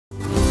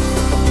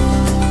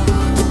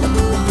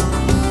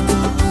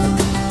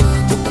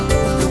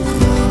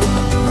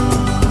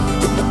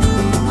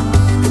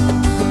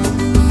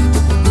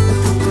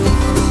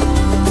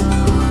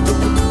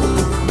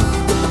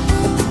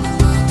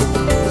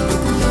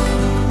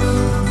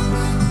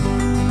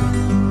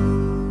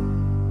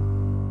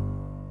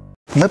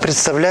Ми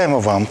представляємо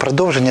вам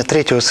продовження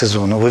третього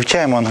сезону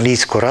 «Вивчаємо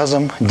англійську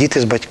разом.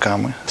 Діти з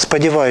батьками».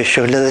 Сподіваюся,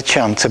 що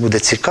глядачам це буде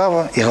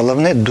цікаво і,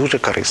 головне, дуже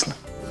корисно.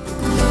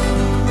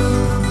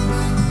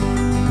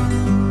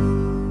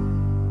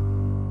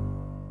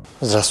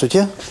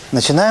 Здравствуйте.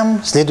 Начинаем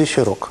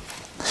следующий урок.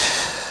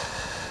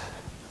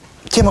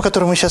 Тема,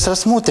 которую мы сейчас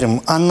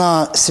рассмотрим,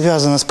 она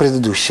связана с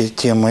предыдущей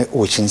темой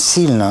очень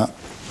сильно.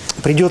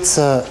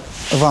 Придется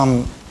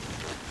вам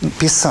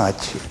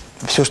писать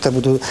все, что я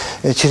буду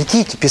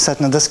чертить,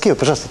 писать на доске.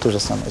 Пожалуйста, то же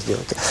самое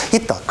сделайте.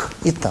 Итак.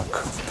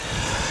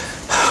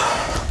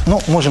 Ну,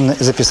 можем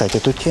записать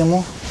эту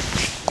тему.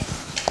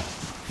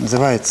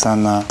 Называется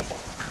она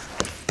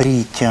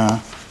 «Притяжательные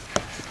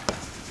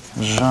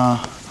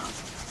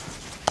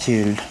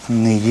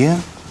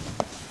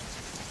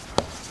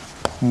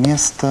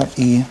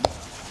местоимения».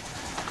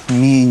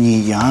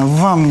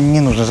 Вам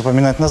не нужно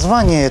запоминать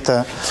название,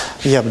 это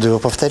я буду его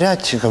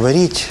повторять,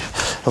 говорить.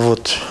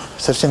 Вот,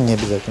 совсем не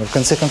обязательно. В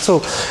конце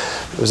концов,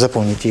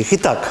 запомните их.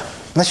 Итак,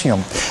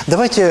 начнем.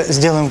 Давайте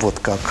сделаем вот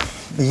как.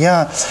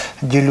 Я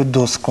делю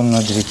доску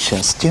на две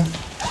части.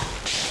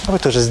 Вы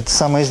тоже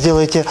самое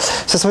сделаете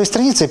со своей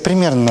страницы.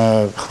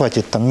 Примерно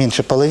хватит там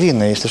меньше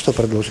половины, если что,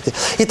 продолжите.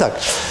 Итак,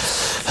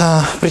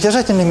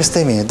 притяжательные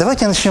местоимения.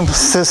 Давайте начнем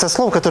со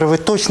слов, которые вы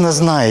точно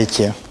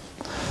знаете.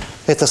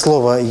 Это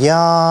слово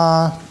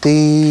 «я»,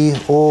 «ты»,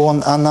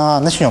 «он»,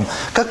 «она». Начнем.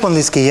 Как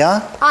по-английски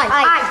 «я»?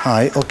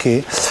 I,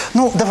 окей.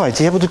 Ну,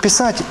 давайте, я буду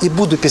писать и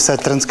буду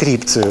писать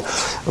транскрипцию.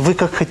 Вы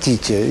как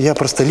хотите. Я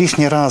просто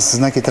лишний раз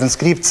знаки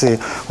транскрипции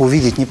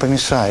увидеть не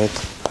помешает.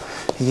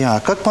 «Я».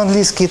 Как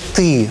по-английски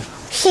 «ты»?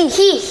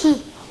 He.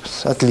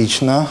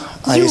 Отлично.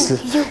 А You, если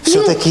you,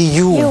 все-таки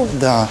you, you.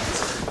 да,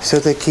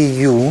 все-таки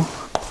you.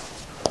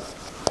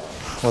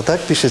 Вот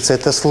так пишется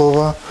это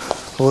слово.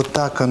 Вот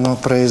так оно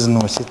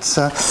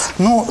произносится.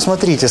 Ну,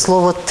 смотрите,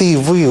 слово «ты»,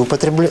 «вы»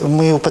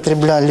 мы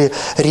употребляли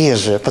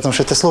реже, потому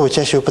что это слово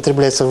чаще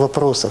употребляется в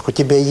вопросах. У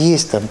тебя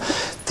есть там,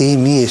 ты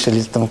имеешь,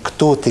 или там,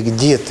 кто ты,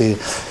 где ты.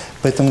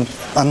 Поэтому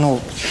оно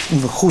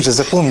хуже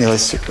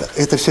запомнилось.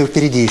 Это все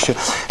впереди еще.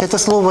 Это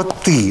слово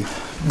 «ты».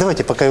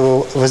 Давайте пока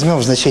его возьмем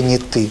в значении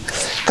 «ты».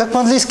 Как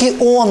по-английски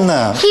 «он».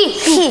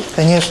 He.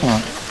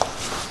 Конечно.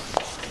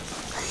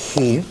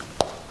 He.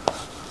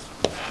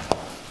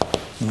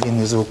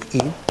 Длинный звук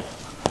 «и».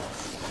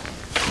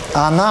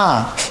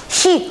 Она.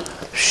 She.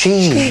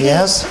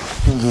 Yes.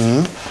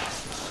 Угу.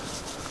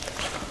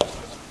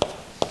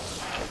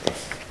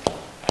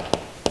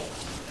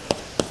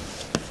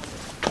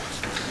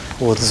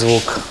 Вот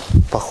звук,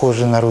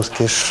 похожий на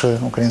русский «ш»,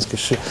 украинский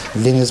 «ш»,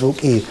 длинный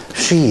звук «и».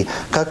 She.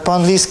 Как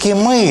по-английски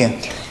 «мы».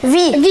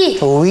 We.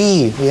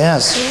 We,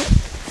 yes.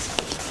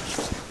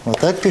 Вот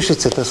так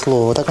пишется это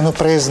слово, вот так оно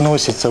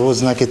произносится. Вот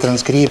знаки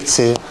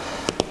транскрипции.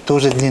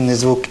 Тоже длинный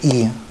звук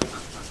 «и».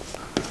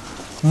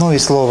 Ну и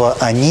слово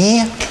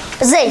 «они».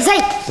 They.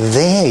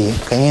 They,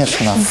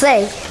 конечно.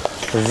 They.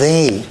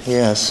 They,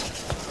 yes.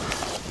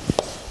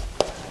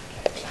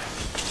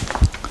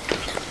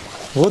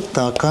 Вот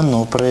так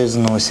оно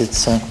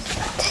произносится.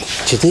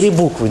 4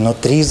 буквы, но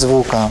 3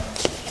 звука.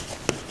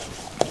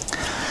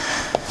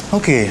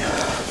 Окей.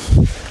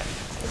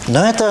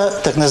 Но это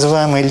так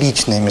называемые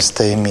личные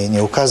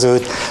местоимения,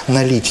 указывают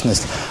на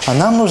личность. А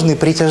нам нужны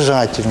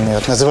притяжательные,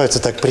 вот называются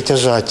так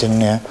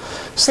притяжательные.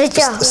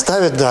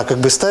 Ставят, да, как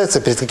бы ставятся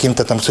перед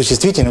каким-то там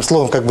существительным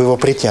словом, как бы его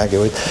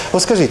притягивают.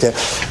 Вот скажите,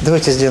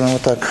 давайте сделаем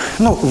вот так.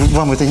 Ну,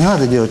 вам это не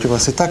надо делать, у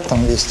вас и так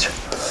там есть.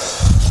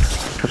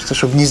 Просто,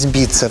 чтобы не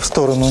сбиться, в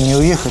сторону не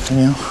уехать у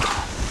нее.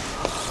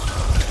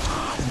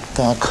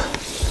 Так.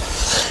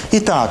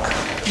 Итак,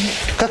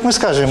 как мы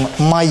скажем,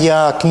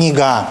 моя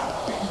книга?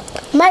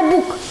 My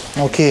book.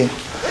 Окей.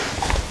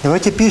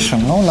 Давайте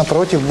пишем. Ну,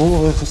 напротив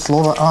будет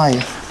слово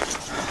I.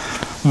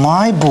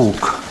 My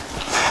book.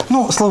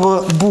 Ну,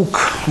 слово book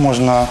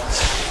можно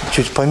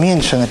чуть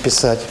поменьше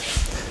написать.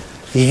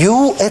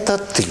 You – это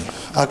ты.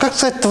 А как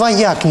сказать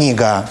твоя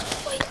книга?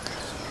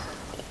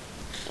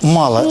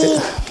 Мало.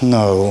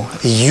 No.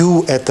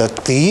 You – это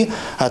ты,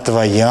 а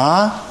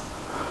твоя...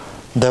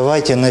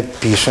 Давайте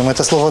напишем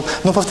это слово.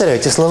 Ну, повторяю,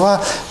 эти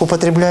слова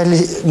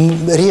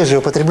реже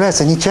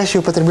употребляются, они чаще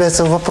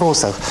употребляются в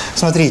вопросах.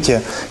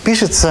 Смотрите,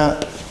 пишется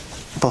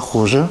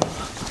похоже,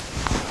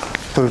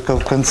 только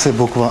в конце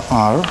буква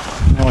R,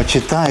 но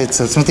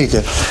читается,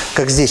 смотрите,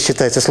 как здесь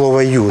читается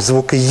слово you,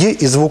 звук «е»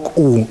 и звук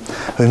 «у»,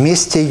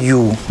 вместе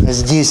you. А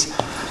здесь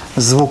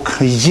звук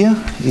 «е»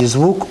 и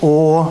звук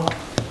 «о»,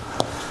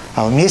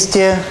 а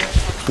вместе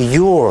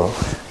your.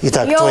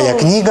 Итак, твоя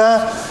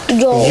книга,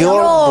 your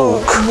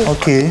book.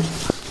 Окей.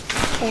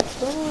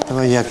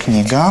 Твоя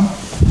книга.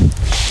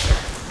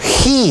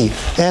 He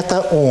 –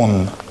 это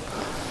он.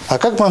 А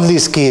как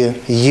по-английски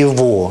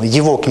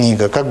его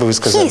книга, как бы вы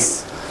сказали?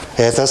 His.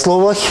 Это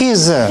слово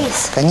his.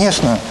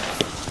 Конечно.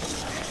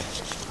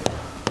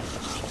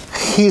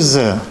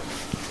 His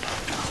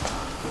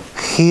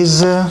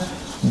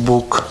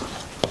book.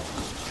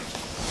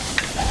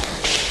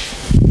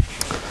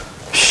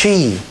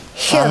 She.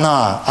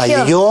 Она, а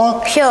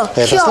ее,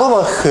 это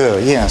слово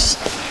her, yes,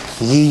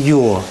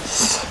 ее.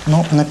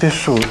 Ну,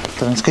 напишу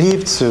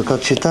транскрипцию,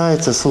 как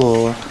читается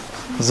слово.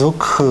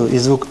 Звук Х и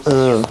звук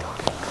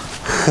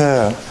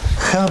Х.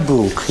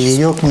 Х-бук,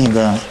 ее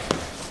книга.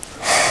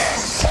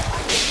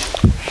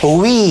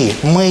 We,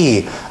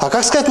 мы. А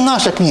как сказать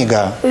наша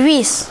книга?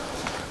 With.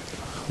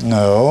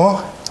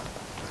 No.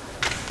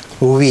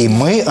 We,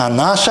 мы, а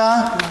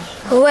наша?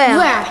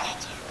 Where.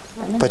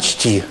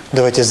 Почти.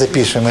 Давайте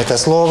запишем это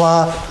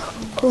слово.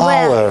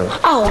 Our.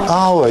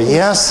 Our,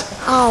 yes.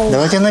 Our.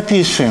 Давайте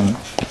напишем.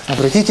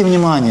 Обратите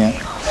внимание.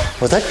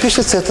 Вот так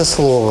пишется это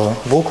слово.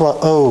 Буква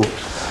O.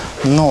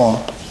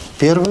 Но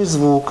первый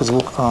звук,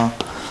 звук А.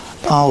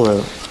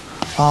 Our.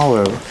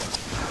 Our.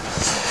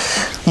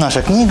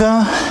 Наша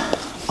книга.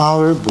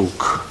 Our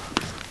book.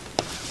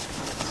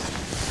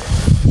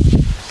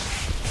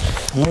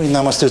 Ну и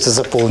нам остается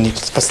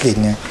заполнить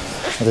последнее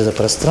вот это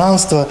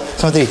пространство.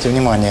 Смотрите,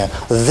 внимание.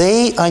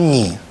 They,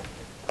 они.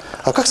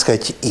 А как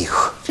сказать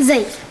их?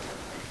 They.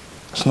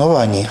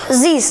 Снова они.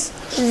 This.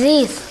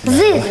 This.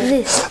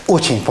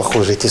 Очень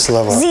похожи эти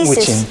слова. This is.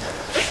 Очень.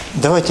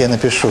 Давайте я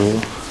напишу.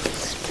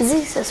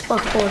 This is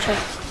похоже.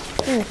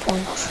 Не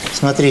помню.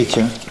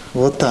 Смотрите.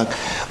 Вот так.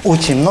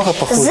 Очень много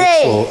похожих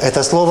They. слов.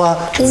 Это слово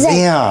They.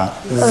 there.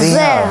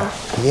 There.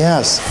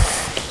 Yes.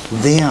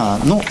 There.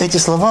 Ну, эти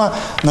слова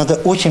надо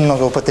очень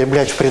много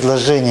употреблять в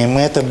предложении.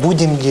 Мы это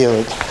будем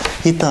делать.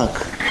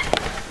 Итак,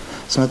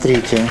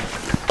 смотрите.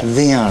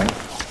 Their.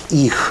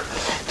 Их.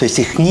 То есть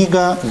их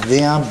книга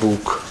their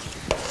book.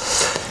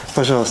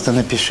 Пожалуйста,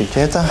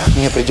 напишите это.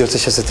 Мне придется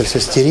сейчас это все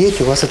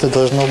стереть. У вас это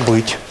должно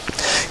быть.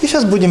 И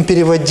сейчас будем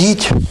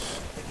переводить.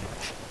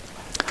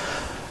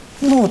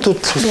 Ну,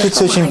 тут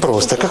все очень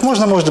просто. Как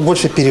можно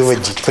больше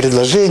переводить.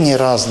 Предложений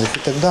разных и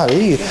так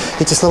далее. И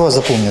эти слова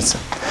запомнятся.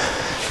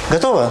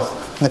 Готово?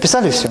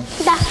 Написали все?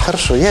 Да.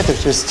 Хорошо, я это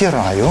все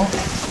стираю.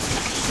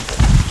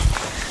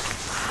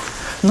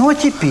 Ну, а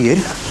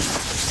теперь...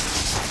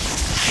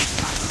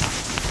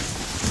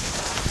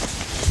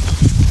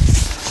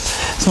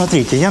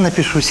 Смотрите, я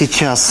напишу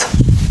сейчас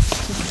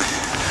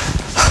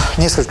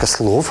несколько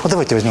слов. Вот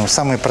давайте возьмем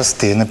самые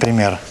простые.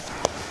 Например,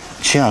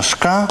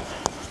 чашка.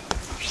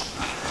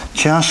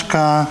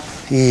 Чашка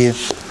и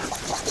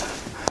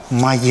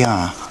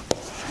моя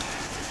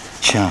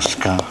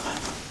чашка.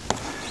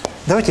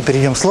 Давайте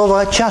перейдем к слову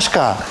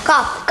чашка.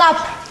 Cup.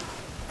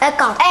 A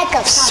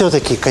cup.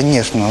 Все-таки,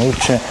 конечно,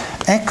 лучше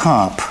a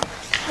cup.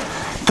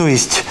 То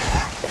есть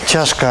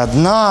чашка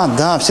одна,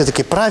 да,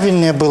 все-таки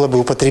правильнее было бы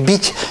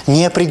употребить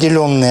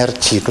неопределенный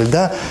артикль,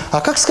 да? А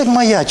как сказать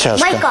моя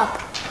чашка? My cup.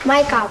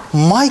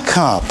 My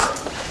cup.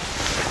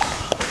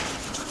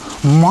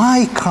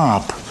 My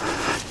cup.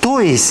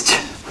 То есть,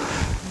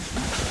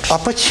 а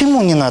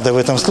почему не надо в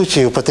этом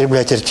случае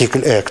употреблять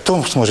артикль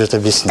Кто сможет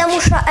объяснить?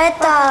 Потому что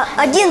это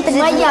один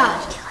предмет. Моя.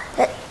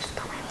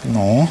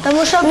 Ну?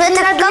 Потому что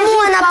это кому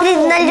она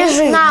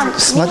принадлежит? Нам.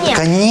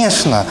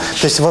 Конечно.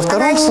 То есть во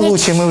втором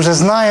случае мы уже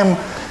знаем,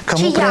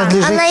 кому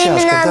принадлежит она чашка.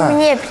 именно Да.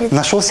 мне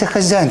Нашелся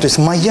хозяин, то есть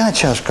моя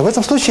чашка. В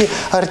этом случае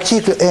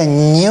артикль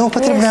не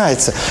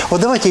употребляется.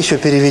 Вот давайте еще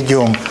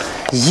переведем.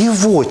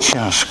 Его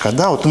чашка.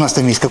 Да, вот у нас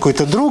там есть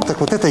какой-то друг, так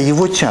вот это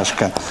его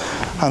чашка.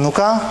 А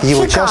ну-ка,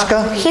 его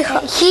чашка. He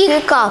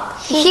cup.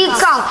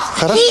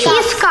 Хорошо.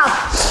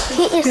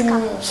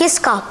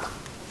 His cup.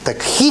 Так,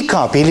 he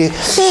cup или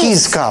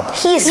his cup?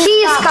 His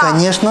cup.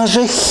 Конечно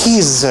же,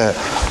 his.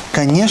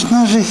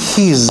 Конечно же,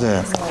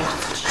 his.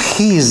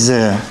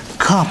 His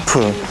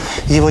cup.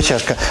 Его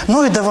чашка.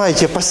 Ну и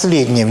давайте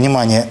последнее,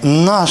 внимание.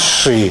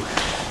 Наши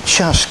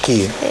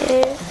чашки.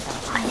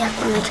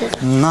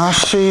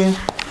 Наши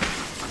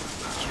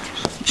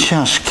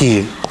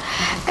чашки.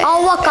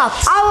 Our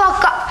cups.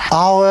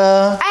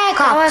 Our.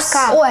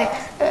 Ой.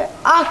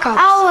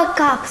 Our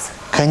cups.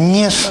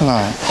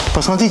 Конечно.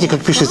 Посмотрите,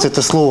 как пишется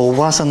это слово. У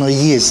вас оно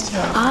есть.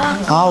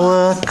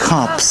 Our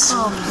cups.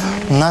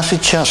 Наши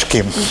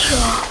чашки.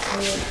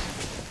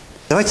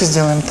 Давайте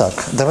сделаем так.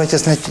 Давайте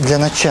для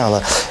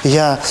начала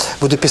я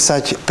буду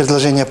писать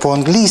предложения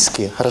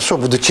по-английски, хорошо?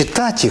 Буду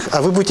читать их,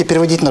 а вы будете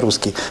переводить на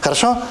русский.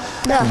 Хорошо?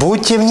 Да.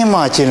 Будьте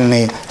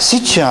внимательны.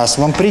 Сейчас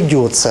вам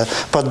придется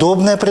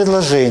подобное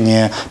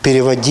предложение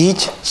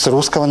переводить с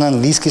русского на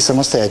английский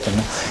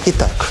самостоятельно.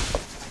 Итак,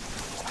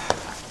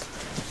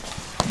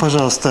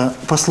 пожалуйста,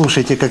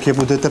 послушайте, как я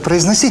буду это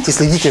произносить, и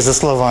следите за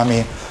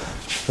словами.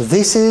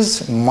 This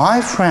is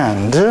my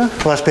friend.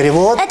 Ваш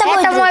перевод?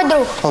 Это мой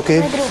друг.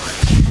 Окей.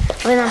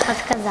 Вы нам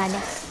подсказали.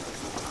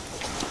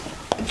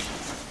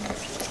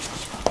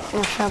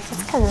 Ну что,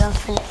 подсказал,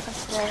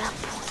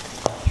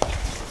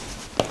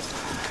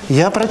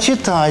 Я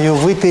прочитаю,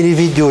 вы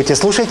переведете.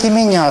 Слушайте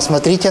меня,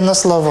 смотрите на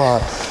слова.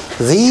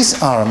 These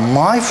are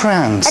my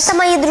friends. Это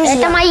мои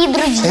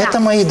друзья. Это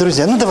мои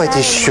друзья. Ну, давайте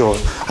еще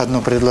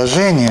одно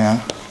предложение.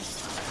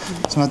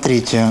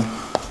 Смотрите.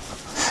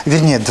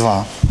 Вернее,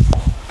 два.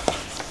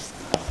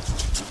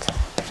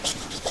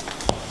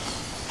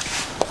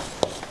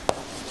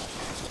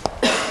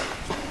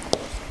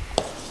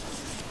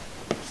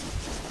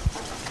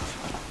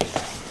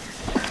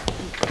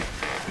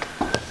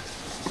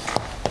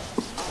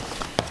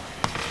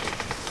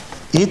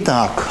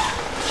 Итак,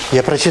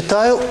 Я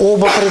прочитаю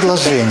оба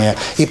предложения,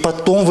 и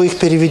потом вы их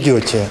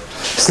переведете.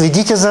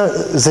 Следите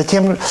за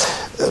тем,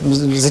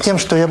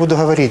 что я буду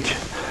говорить.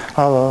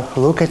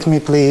 Look at me,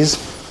 please.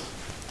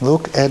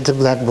 Look at the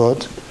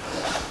blackboard.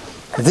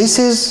 This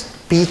is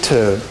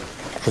Peter.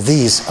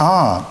 These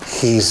are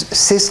his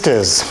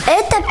sisters.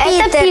 Это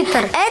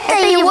Питер.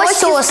 Это его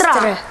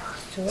сестры.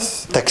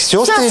 Так,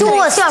 сестры?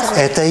 Сестры.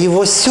 Это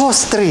его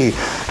сестры.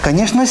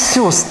 Конечно,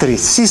 сестры,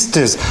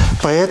 sisters.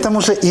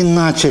 Поэтому же и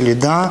начали,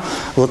 да?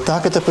 Вот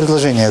так это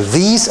предложение.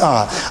 These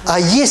are. А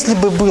если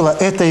бы было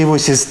это его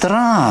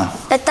сестра,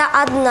 Это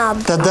одна.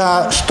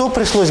 тогда что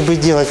пришлось бы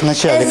делать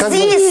вначале? Как бы-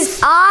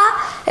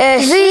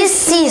 This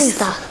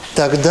sister.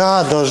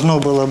 Тогда должно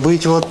было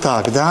быть вот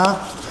так, да?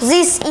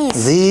 This is.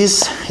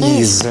 This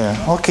is.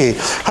 Окей.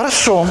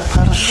 Хорошо,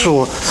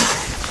 хорошо.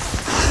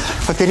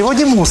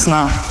 Попереводим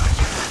устно.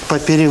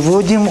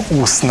 Попереводим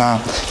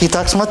устно.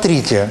 Итак,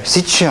 смотрите,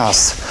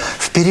 сейчас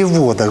в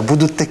переводах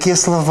будут такие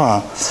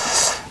слова,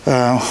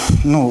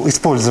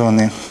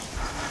 использованы.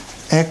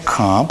 A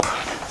cup.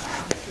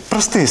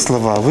 Простые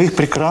слова, вы их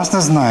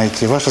прекрасно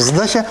знаете. Ваша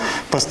задача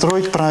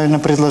построить правильное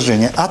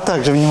предложение. А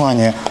также,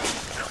 внимание,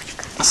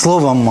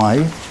 слово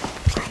my,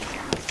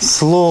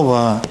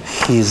 слово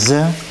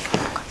his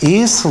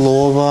и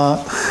слово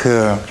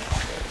her.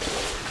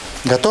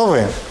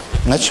 Готовы?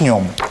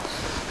 Начнем.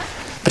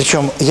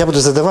 Причем я буду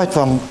задавать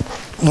вам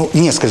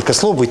несколько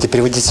слов, будете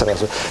переводить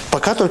сразу.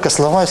 Пока только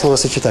слова и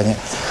словосочетания.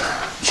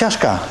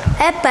 Чашка.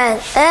 A pen.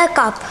 A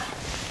cup.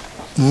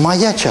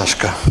 Моя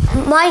чашка.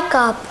 My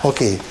cup.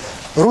 Окей.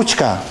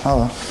 Ручка.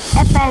 A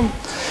pen.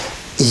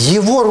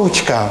 Его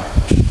ручка.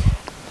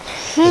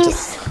 His.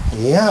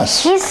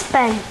 Yes. His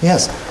pen.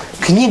 Yes.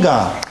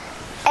 Книга.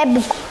 A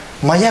book.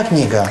 Моя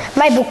книга.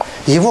 My book.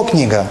 Его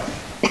книга.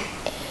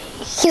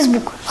 His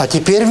book. А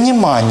теперь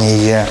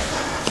внимание.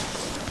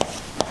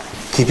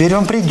 Теперь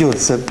вам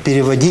придется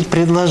переводить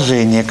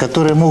предложения,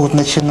 которые могут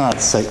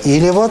начинаться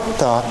или вот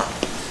так,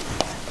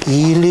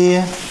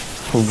 или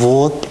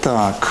вот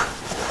так.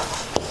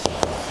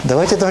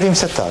 Давайте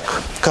договоримся так.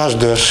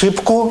 Каждую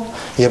ошибку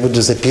я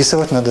буду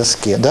записывать на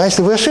доске. Да,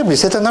 если вы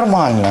ошиблись, это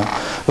нормально.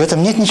 В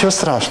этом нет ничего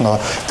страшного.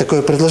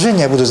 Такое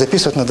предложение я буду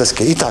записывать на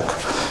доске. Итак,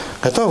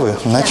 готовы?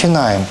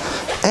 Начинаем.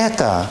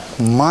 Это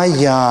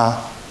моя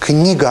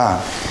книга.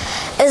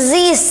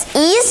 This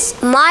is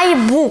my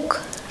book.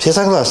 Все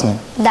согласны?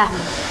 Да.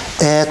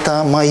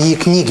 Это мои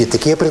книги.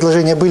 Такие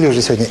предложения были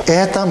уже сегодня.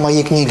 Это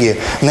мои книги.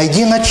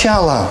 Найди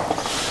начало.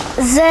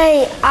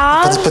 They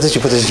are.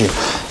 Подожди.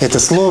 Это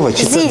слово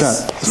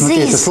читается. Да, смотри,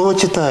 это слово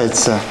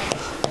читается.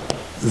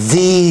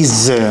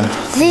 These.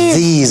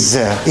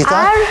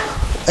 Итак,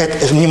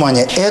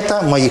 внимание,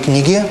 это мои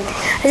книги.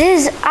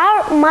 These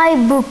are my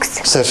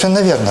books.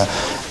 Совершенно верно.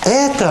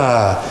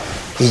 Это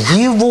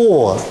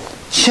его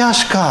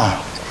чашка.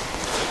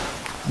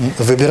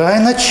 Выбирай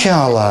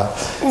начало.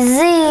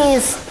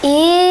 This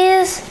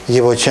is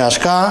Его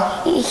чашка.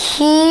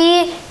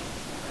 he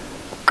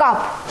cup.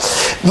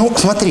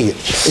 Смотри,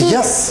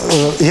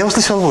 я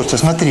услышал вот что,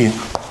 смотри.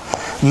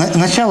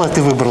 Начало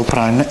ты выбрал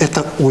правильно,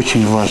 это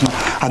очень важно.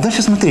 А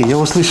дальше смотри, я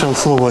услышал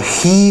слово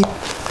he,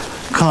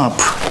 cup.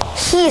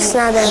 His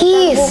надо.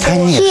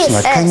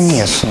 His.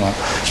 Конечно.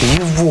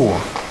 Его,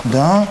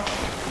 да?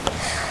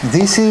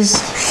 This is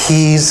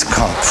his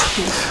cup.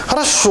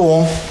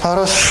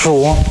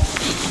 Хорошо.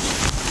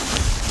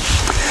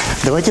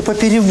 Давайте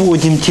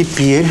попереводим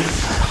теперь.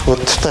 Вот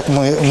так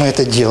мы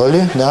это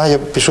делали. Да, я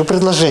пишу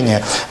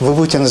предложение. Вы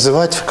будете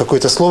называть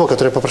какое-то слово,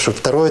 которое я попрошу.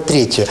 Второе,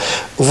 третье.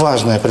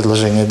 Важное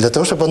предложение. Для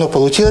того, чтобы оно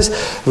получилось,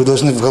 вы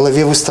должны в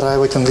голове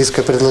выстраивать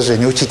английское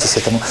предложение. Учитесь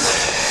этому.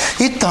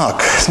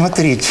 Итак,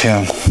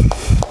 смотрите.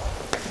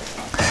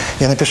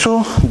 Я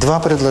напишу два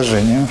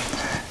предложения.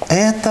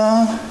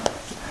 Это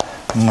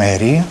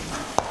Мэри.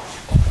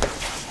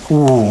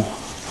 У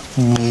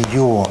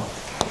нее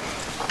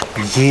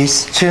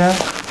есть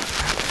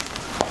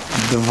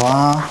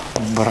два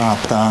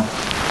брата.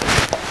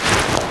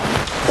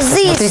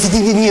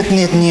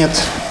 Смотрите, нет.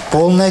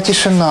 Полная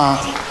тишина.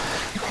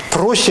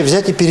 Проще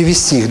взять и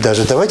перевести их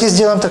даже. Давайте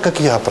сделаем так, как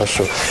я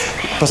прошу.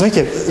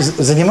 Посмотрите,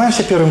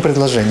 занимаемся первым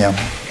предложением.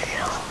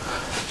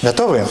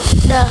 Готовы?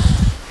 Да.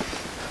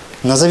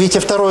 Назовите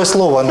второе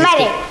слово.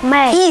 Mary.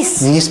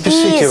 Is. Не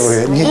спешите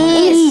вы.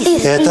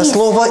 Это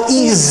слово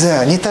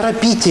is. Не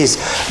торопитесь.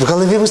 В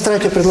голове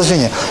выстраивайте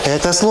предложение.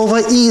 Это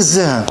слово is.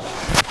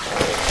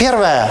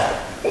 Первое.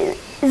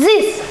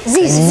 This.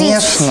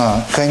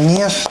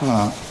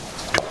 Конечно.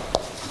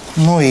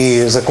 Ну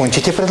и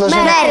закончите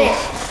предложение. Mary.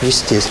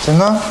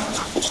 Естественно.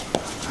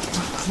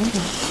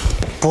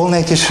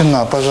 Полная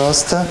тишина,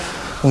 пожалуйста.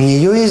 У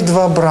нее есть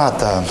два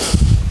брата.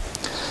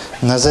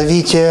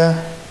 Назовите,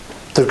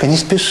 только не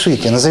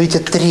спешите, назовите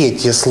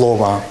третье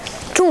слово.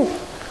 Two.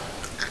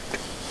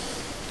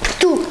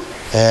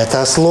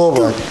 Это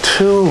слово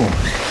two.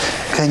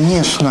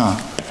 Конечно.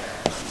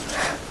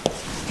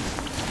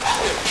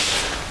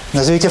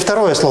 Назовите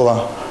второе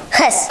слово.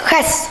 Has.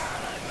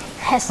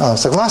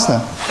 Согласны?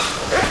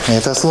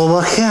 Это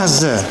слово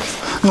has.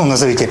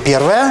 Назовите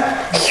первое.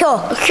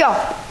 Her.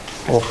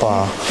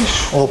 Опа.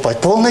 Опа.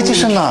 Полная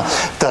тишина.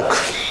 Так,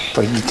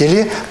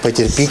 полетели,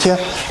 потерпите.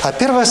 А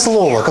первое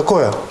слово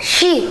какое?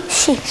 She.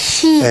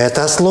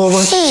 Это слово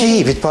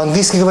she. Ведь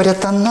по-английски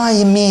говорят, она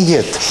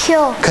имеет.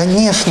 Все.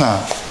 Конечно.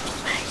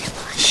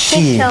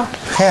 She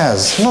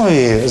has. Ну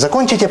и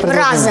закончите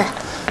предложение.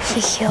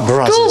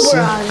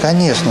 Brothers.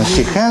 Конечно.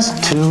 She has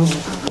two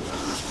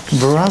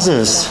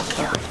brothers.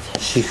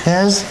 She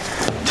has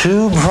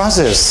two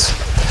brothers.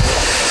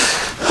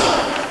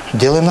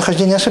 Делаем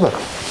нахождение ошибок.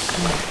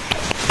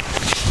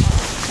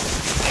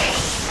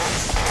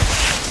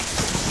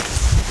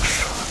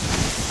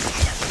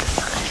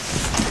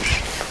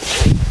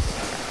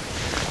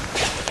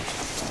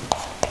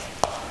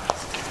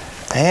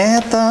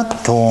 Это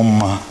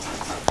Том.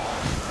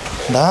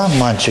 Да,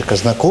 мальчика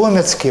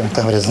знакомят с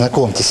кем-то, говорят,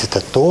 знакомьтесь, это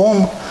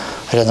Том.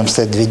 Рядом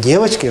стоят две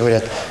девочки,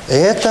 говорят,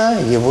 это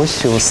его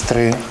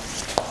сестры.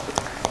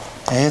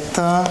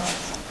 Это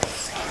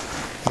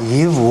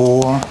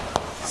его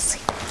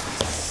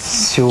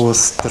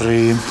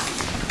сестры.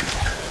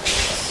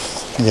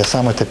 Я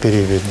сам это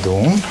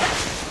переведу.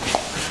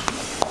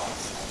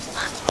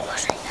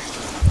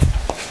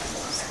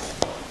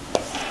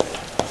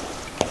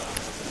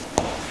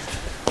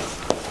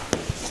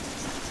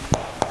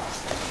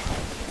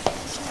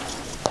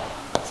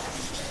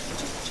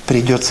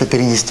 Придется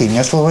перенести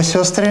мне слово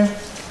 «сестры».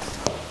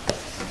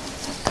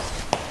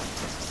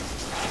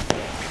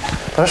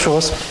 Прошу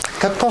вас,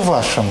 как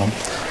по-вашему,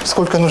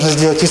 сколько нужно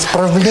сделать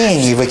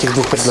исправлений в этих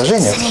двух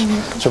предложениях,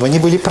 чтобы они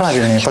были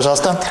правильными?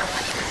 Пожалуйста.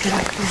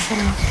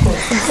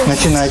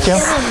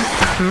 Начинайте.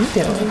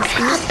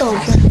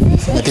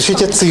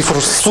 Напишите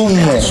цифру,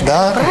 сумму,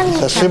 да,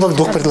 ошибок в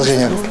двух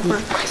предложениях.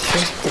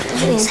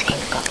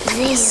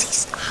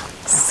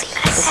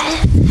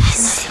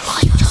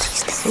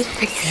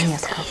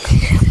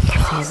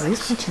 Язык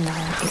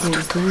начинается или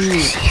нет,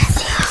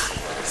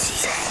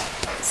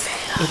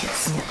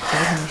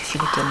 правильно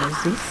учили тему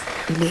 «зыс»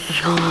 или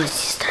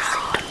 «зыс».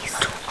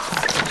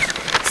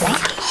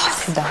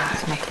 Да,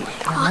 смотри,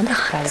 надо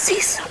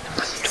справиться.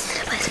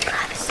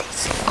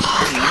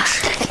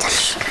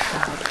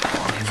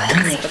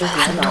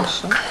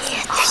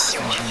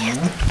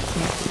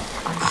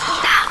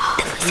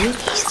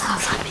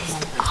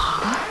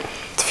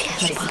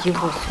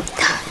 Его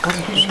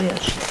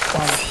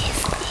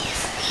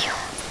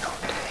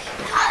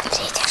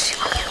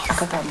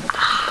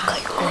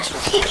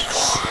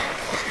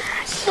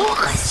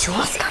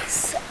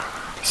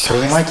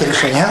Принимайте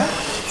решение.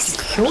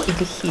 Хё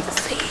или хит?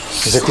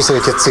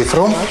 Записывайте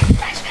цифру.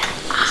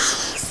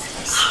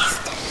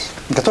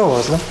 Готово у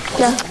вас, да?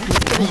 Да.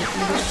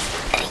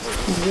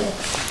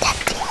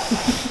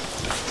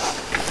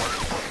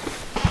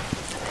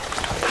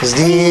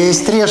 Здесь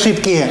 3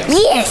 ошибки.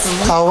 Есть.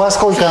 А у вас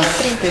сколько?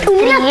 У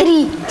меня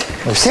 3.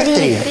 У всех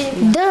 3?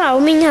 Да, у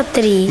меня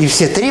 3. И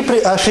все 3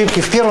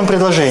 ошибки в первом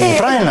предложении,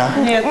 правильно?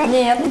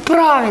 Нет.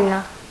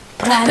 Правильно.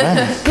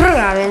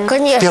 Правильно. В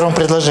Конечно. первом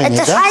предложении,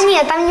 Это да? А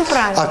нет, там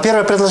неправильно. А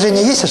первое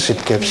предложение есть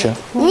ошибки вообще?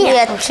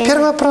 Нет. Вообще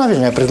Первое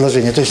правильное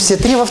предложение, то есть все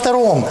 3 во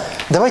втором.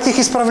 Давайте их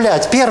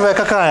исправлять. Первая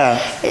какая?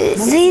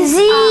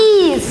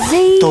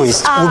 This. То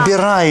есть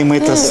убираем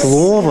это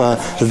слово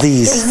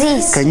this.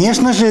 This.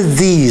 Конечно же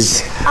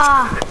these.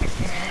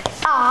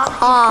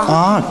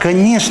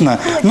 Конечно.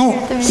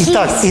 Ну,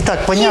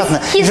 итак,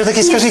 понятно. И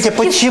все-таки скажите,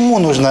 почему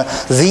нужно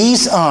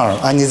these are,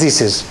 а не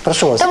this is?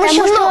 Прошу вас.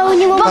 Потому что у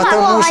него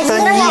Потому что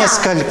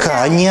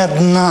несколько, а не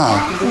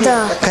одна.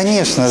 Да.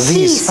 Конечно,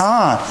 this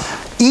are.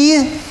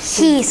 И,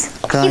 His.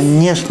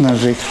 конечно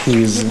же,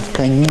 his.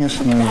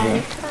 Конечно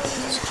же.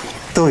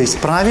 То есть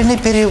правильный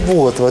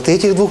перевод вот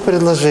этих двух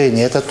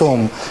предложений, это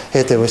Том,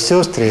 это его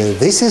сестры,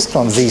 this is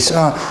Tom, these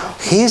are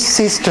his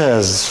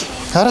sisters.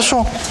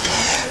 Хорошо.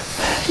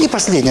 И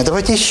последнее,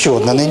 давайте еще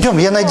одно найдем.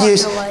 Я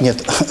надеюсь,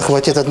 нет,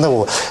 хватит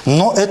одного.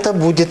 Но это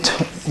будет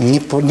не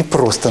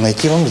просто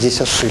найти вам здесь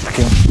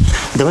ошибки.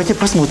 Давайте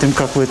посмотрим,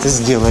 как вы это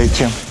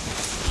сделаете.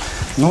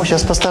 Ну,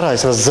 сейчас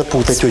постараюсь вас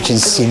запутать очень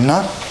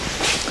сильно.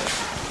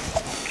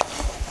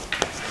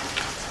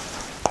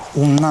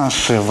 У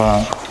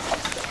нашего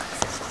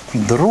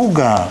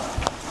друга,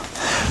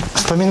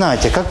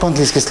 вспоминайте, как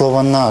по-английски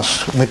слово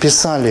 «наш»? Мы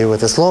писали в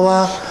это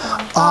слово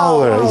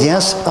our,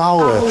 yes,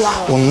 our.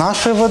 У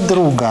нашего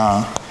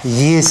друга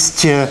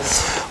есть,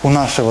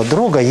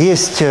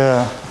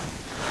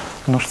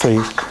 ну что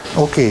есть?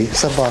 Окей,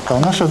 собака. У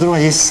нашего друга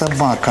есть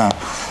собака.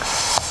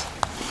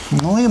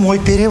 Ну и мой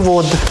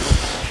перевод.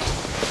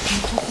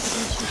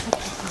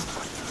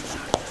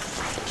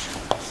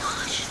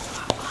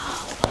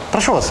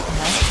 Прошу вас.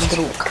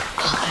 друг.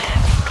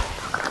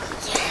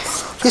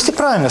 Если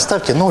правильно,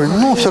 ставьте 0.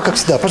 Ну, все как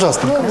всегда,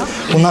 пожалуйста.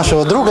 У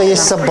нашего друга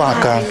есть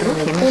собака.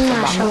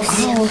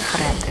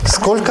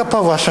 Сколько,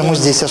 по-вашему,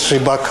 здесь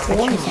ошибок?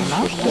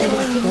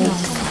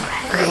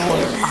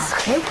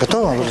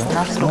 Готово уже?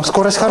 Ну,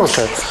 скорость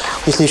хорошая.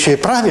 Если еще и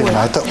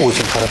правильно, это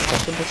очень хорошо.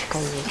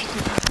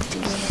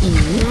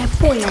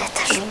 Понял.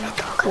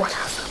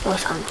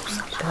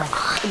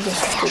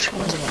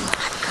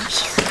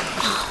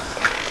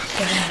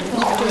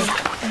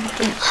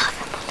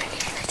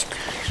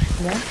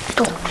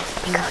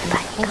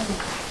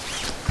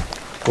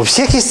 У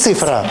всех есть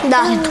цифра?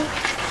 Да.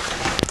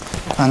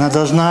 Она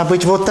должна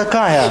быть вот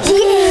такая.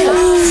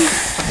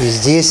 И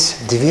здесь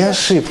две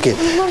ошибки.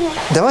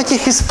 Давайте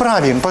их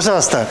исправим,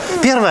 пожалуйста.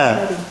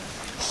 Первое.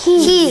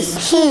 His.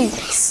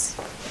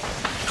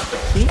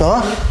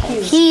 Что?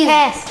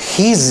 His.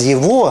 His,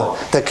 его.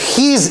 Так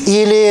his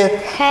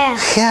или has.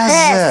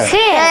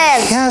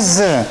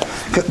 Has.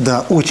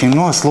 Да, очень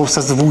много слов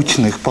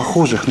созвучных,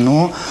 похожих,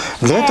 но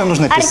для этого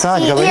нужно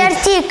писать, И говорить.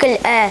 артикль.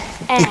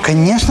 И,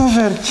 конечно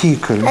же,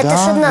 артикль. Это да.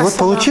 ж одна Вот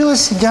слова.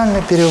 получилось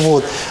идеальный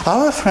перевод.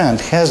 Our friend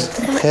has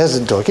a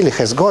dog или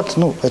has got.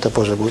 Ну, это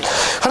позже будет.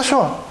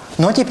 Хорошо.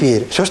 Ну, а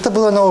теперь все, что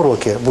было на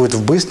уроке, будет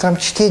в быстром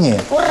чтении.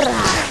 Ура!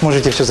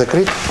 Можете все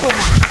закрыть.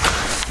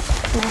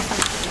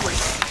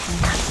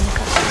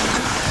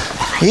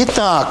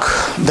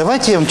 Итак,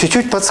 давайте я вам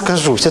чуть-чуть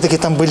подскажу. Все-таки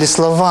там были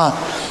слова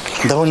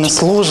довольно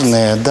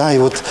сложные, да, и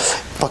вот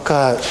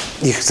пока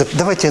их...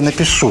 Давайте я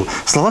напишу.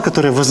 Слова,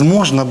 которые,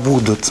 возможно,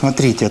 будут.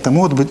 Смотрите, это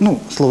могут быть, ну,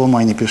 слово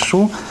 «май» не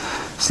пишу,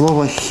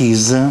 слово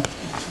 «his».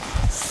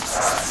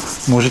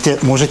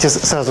 Можете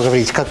сразу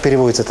говорить, как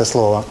переводится это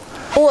слово.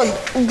 Он.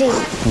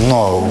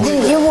 No.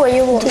 Его.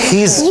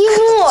 His.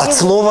 От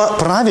слова,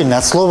 правильно,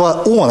 от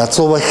слова «он», от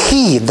слова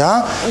 «he»,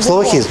 да?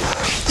 Слово «his».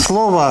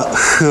 Слово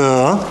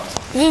 «her».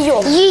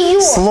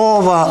 Ее.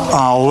 Слово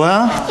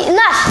our.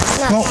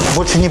 Наш. Ну,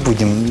 больше не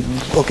будем.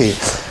 Окей.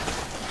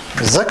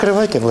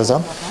 Закрывайте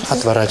глаза,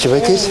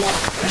 отворачивайтесь.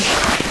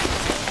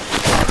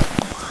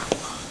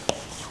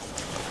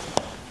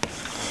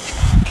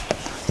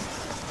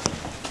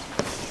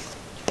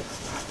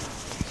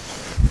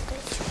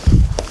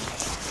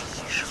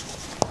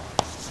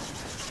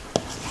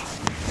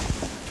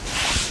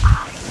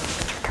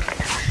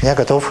 Я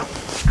готов.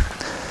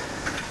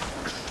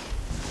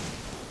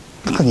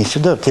 Наклони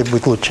сюда, тебе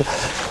будет лучше.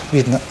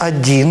 Видно.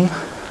 1,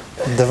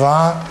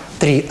 2,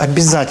 3.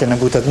 Обязательно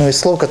будет одно из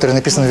слов, которое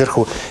написано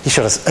вверху.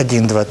 Еще раз.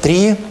 1, 2,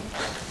 3.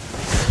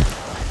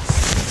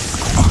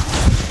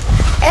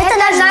 Это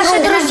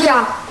наши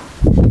друзья.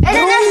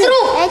 Это наш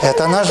друг.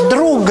 Это наш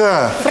друг.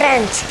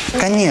 Friends.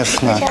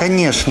 Конечно,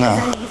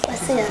 конечно.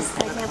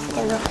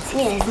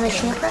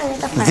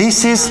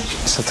 This is...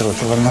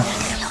 Сотрудник, ладно.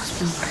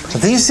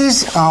 This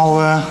is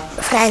our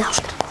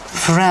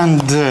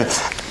friend.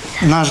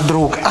 Наш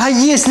друг. А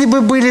если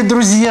бы были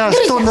друзья,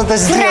 что надо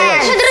сделать?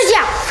 Наши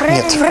друзья.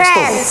 Нет,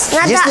 Friends.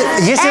 стоп.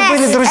 Если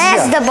были друзья,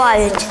 S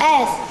добавить.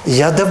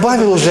 я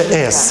добавил уже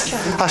S.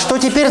 А что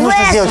теперь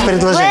нужно сделать в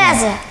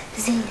предложении?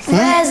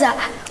 Веза.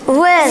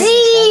 Вот.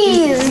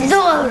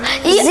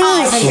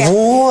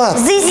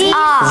 This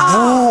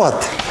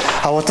Вот.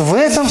 А вот в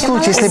этом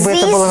случае, если бы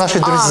это были наши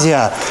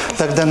друзья,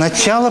 тогда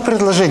начало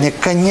предложения,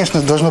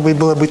 конечно, должно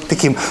было быть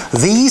таким.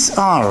 These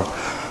are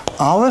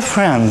our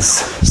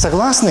friends.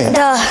 Согласны?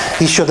 Да.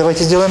 Еще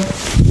давайте сделаем.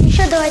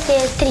 Еще давайте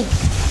 3.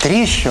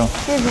 3 еще?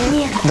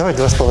 Нет. Давай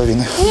 2,5.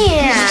 Нет.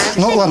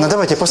 Ну ладно,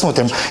 давайте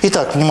посмотрим.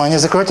 Итак, внимание,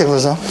 закройте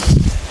глаза.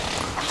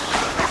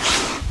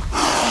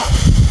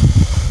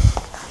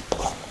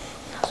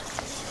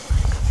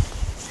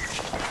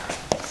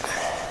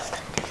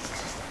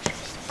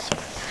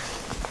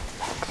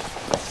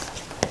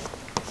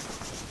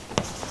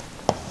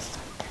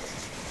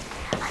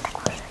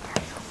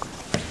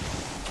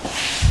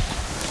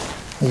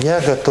 Я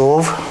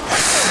готов.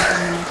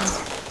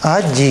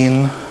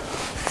 1,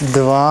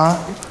 2,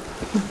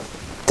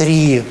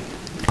 3.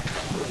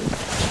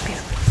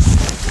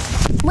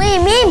 Мы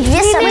имеем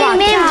две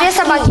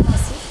собаки.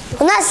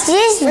 У нас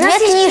есть две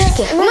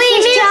книжки. У нас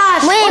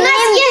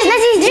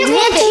есть две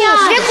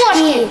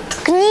кошки.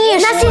 Книжки.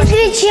 У нас есть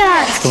две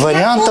чашки.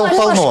 Вариантов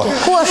полно.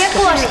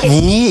 Кошки.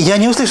 Я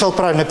не услышал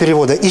правильного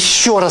перевода.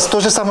 Еще раз то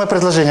же самое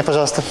предложение,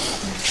 пожалуйста.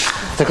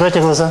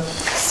 Закройте глаза.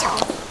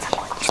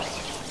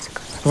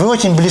 Вы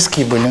очень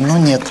близки были, но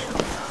нет.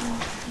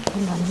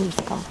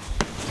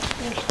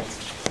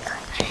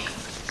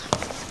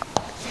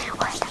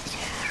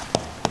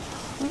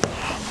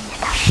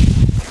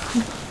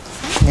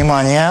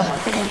 Внимание.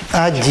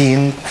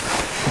 1,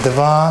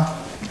 2,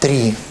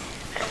 3.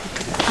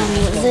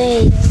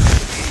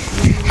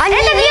 Они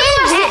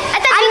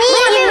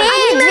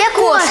имеют две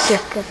кошки.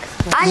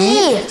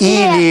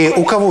 Или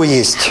у кого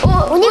есть?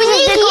 У них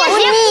есть две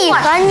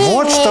кошки.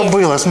 Вот что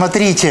было,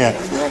 смотрите.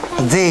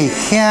 They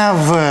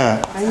have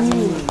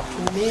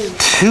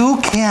 2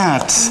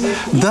 cats.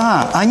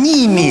 Да,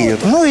 они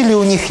имеют, ну или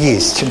у них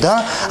есть,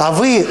 да. А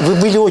вы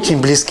были очень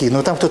близки.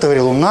 Но там кто-то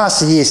говорил, у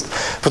нас есть,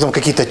 потом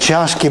какие-то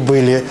чашки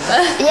были.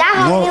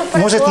 Ну,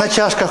 может, на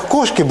чашках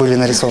кошки были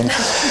нарисованы.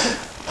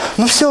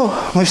 Ну все,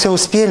 мы все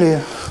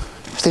успели.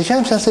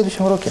 Встречаемся на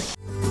следующем уроке.